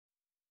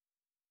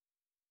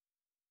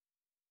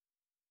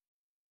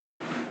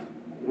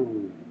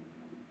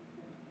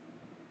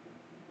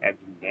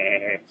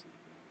Yeah.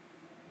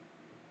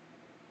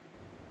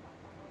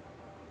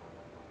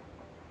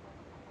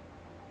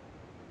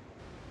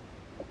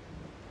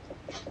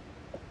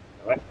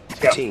 Let's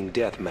go. Team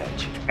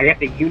deathmatch. I got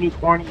the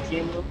unicorn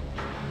camo.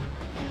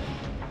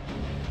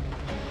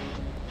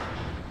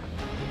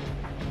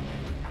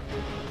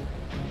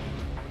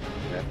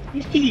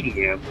 He's eating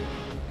him.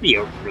 Be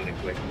over really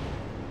quick.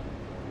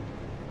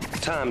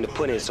 Time to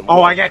put in some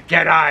Oh, work. I got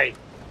Deadeye.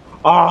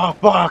 Oh,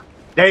 fuck.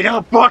 They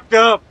done fucked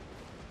up.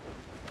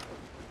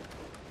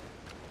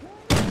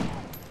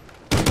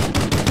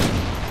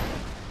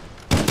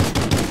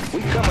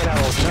 We coming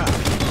out on top.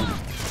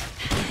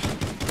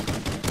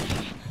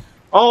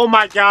 Oh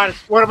my god.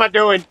 What am I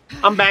doing?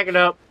 I'm backing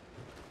up.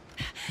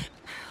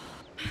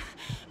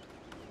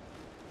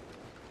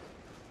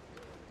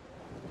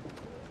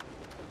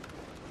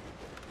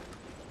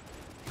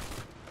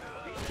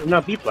 There's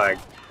no B flag.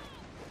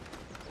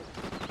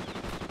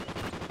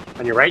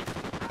 On your right?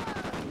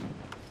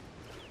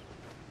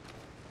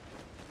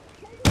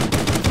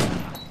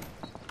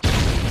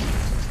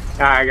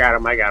 Ah, I got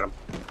him. I got him.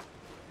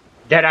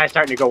 Deadeye's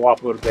starting to go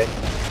off a little bit.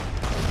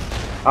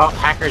 Oh,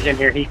 hacker's in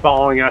here. He's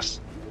following us.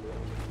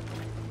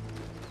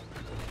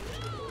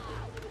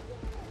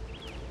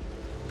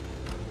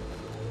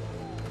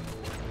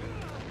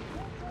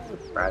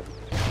 Right.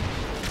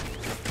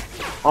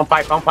 On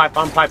pipe, on pipe,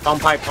 on pipe, on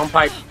pipe, on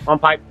pipe, on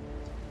pipe.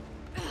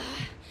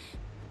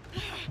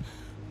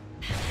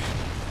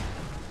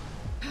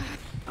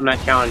 I'm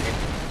not challenging.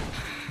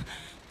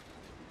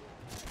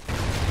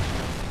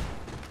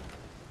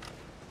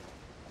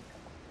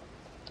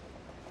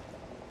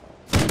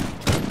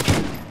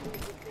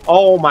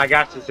 Oh my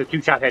gosh, it's a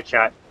two-shot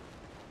headshot.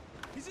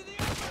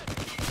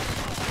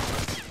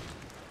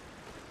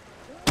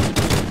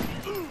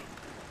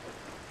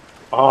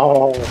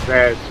 Oh,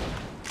 man.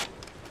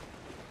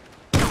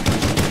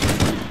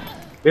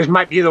 This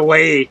might be the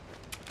way.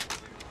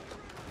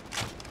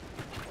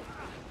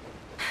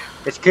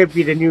 This could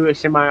be the new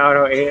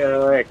semi-auto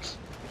ALX.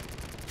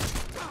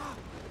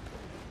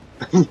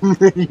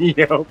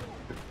 Yo.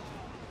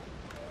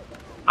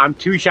 I'm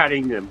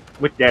two-shotting them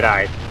with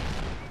Deadeye.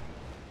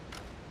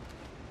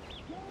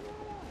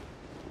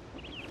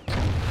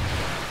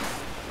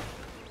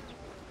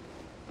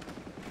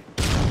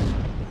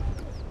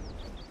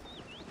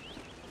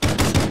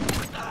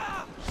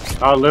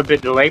 Oh, a little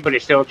bit delayed, but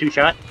it's still a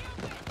two-shot.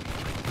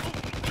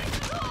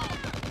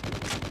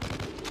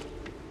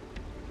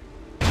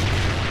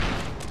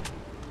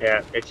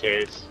 Yeah, it's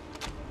his.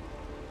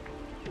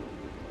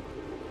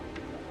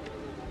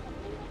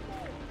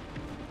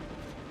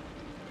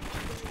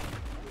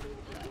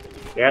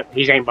 Yep,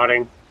 he's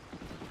aimbotting.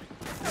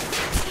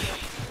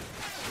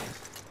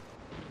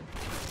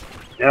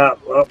 Yeah,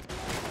 well,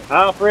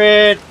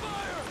 Alfred!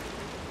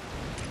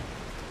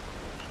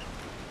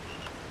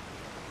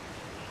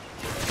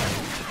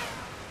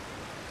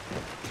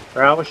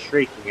 Bro, I was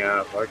shrieking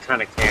up. We're trying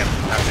to camp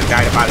after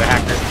died by the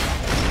hacker.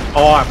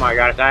 Oh my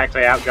god, I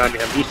actually outgunned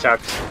him. He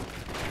sucks.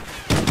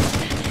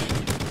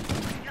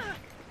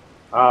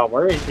 Oh,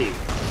 where is he?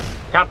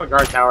 Top of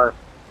guard tower.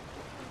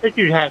 This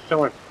dude has so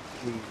much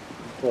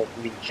control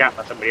from being shot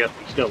by somebody else,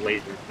 but he still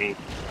lasers me.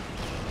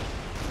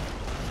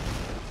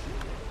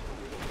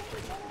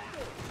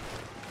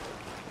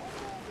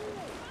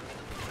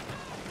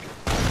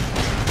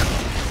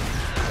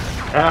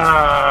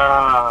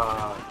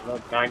 Ah,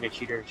 love dying to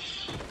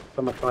cheaters.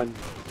 So much fun.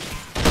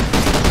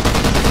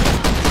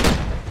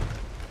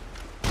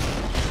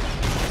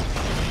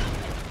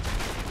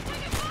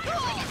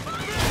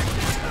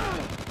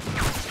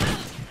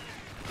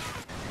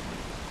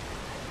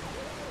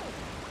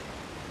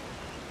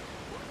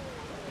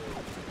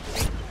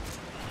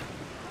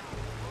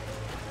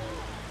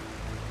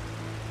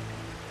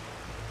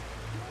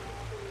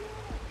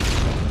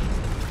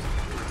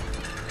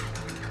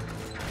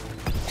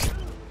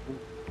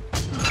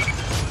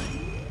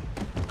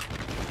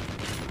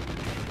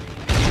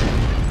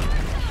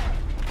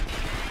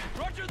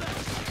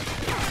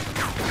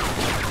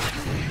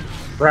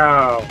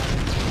 Bro,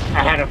 I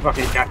had a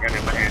fucking shotgun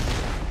in my hand.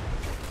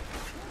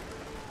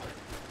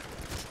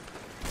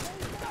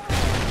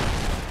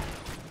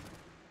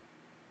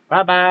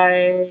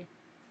 Bye-bye.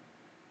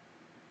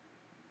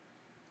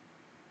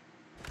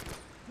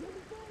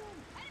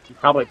 He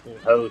probably full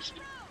host.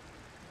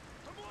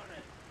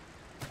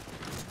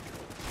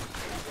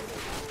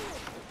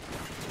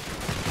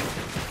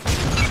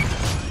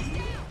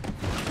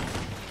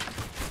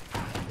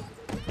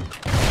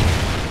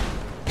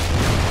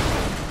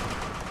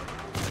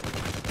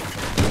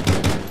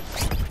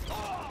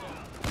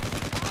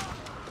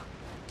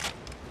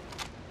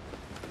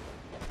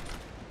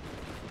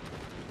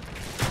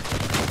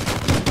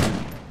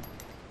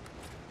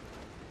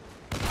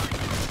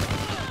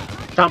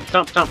 Stomp,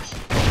 stomp, stomp.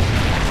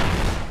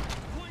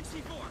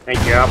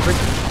 Thank you, Alfred.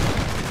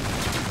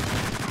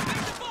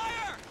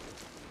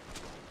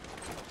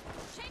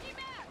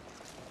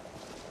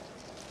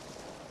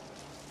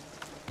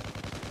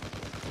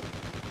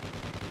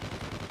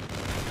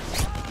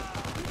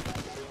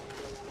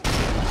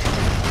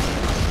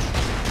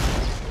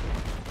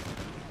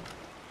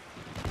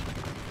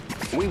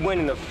 We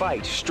winning the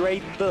fight.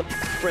 Straight the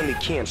friendly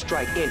camp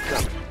strike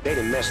incoming. They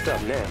done messed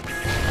up now.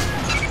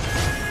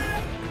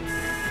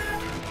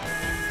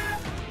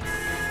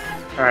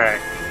 Alright.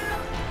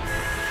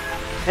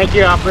 Thank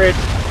you, operator.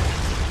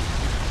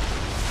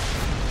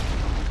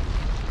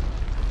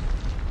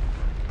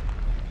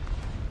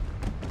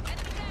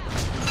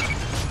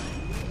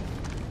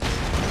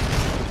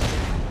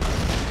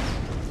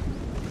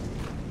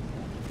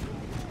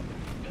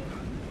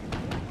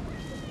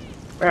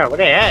 Wow, where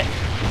they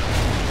at?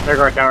 There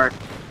go our tower.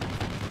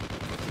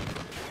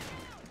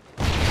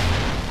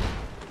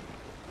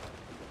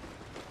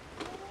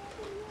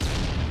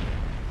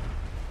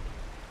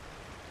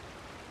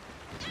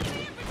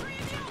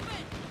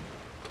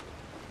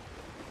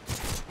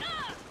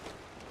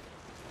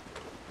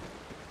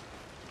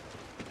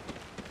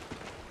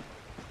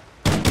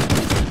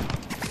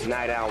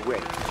 Night owl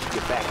ready.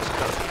 Your back is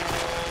coming.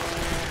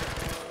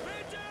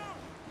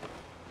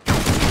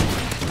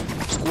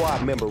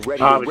 Squad member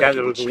ready Oh, to but that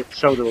wreck was it.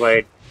 so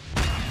delayed.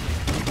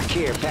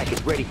 Care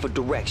package ready for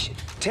direction.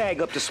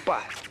 Tag up the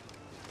spot.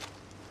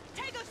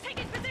 Tango's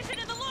taking position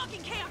in the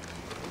logging camp.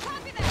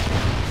 Copy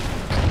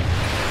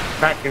that.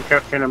 Back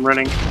construction, I'm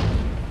running.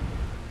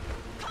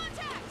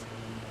 Contact.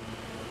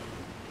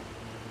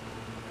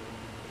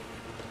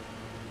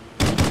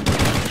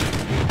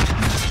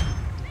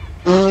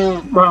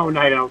 Oh,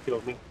 Night Owl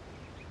killed me.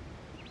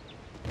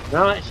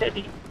 No, I said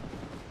he...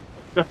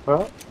 The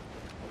fuck?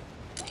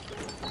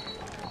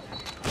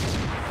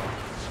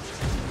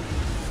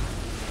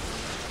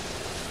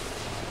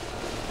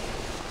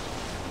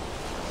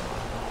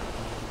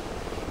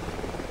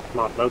 Come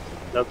on,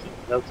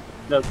 Loki.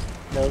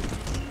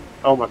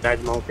 Oh my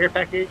god, my care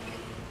package.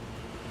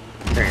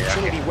 There you go.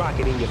 Trinity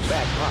rocket in your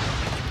back pocket.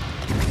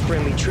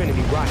 Friendly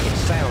Trinity rocket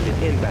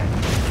sounded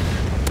inbound.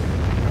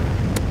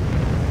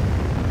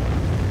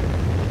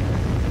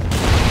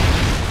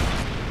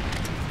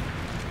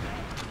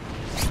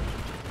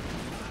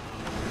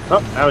 Oh,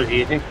 that was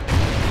easy.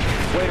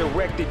 Way to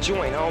wreck the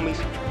joint,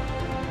 homies.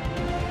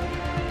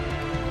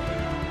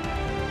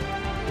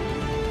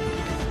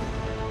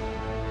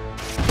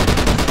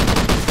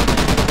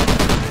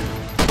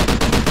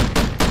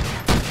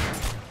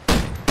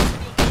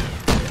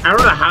 I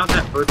don't know how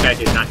that first guy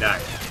did not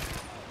die.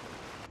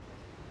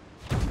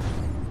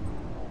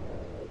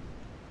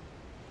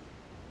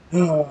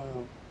 Oh,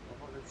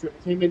 I should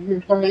have came in here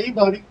and started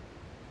anybody.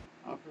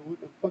 After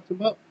what the fuck's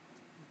him up.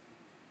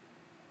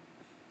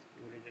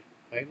 Would have just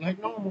played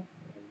like normal.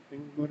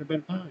 Everything would have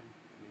been fine.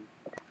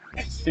 I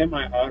mean,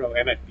 semi-auto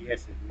MFDS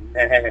is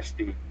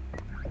nasty.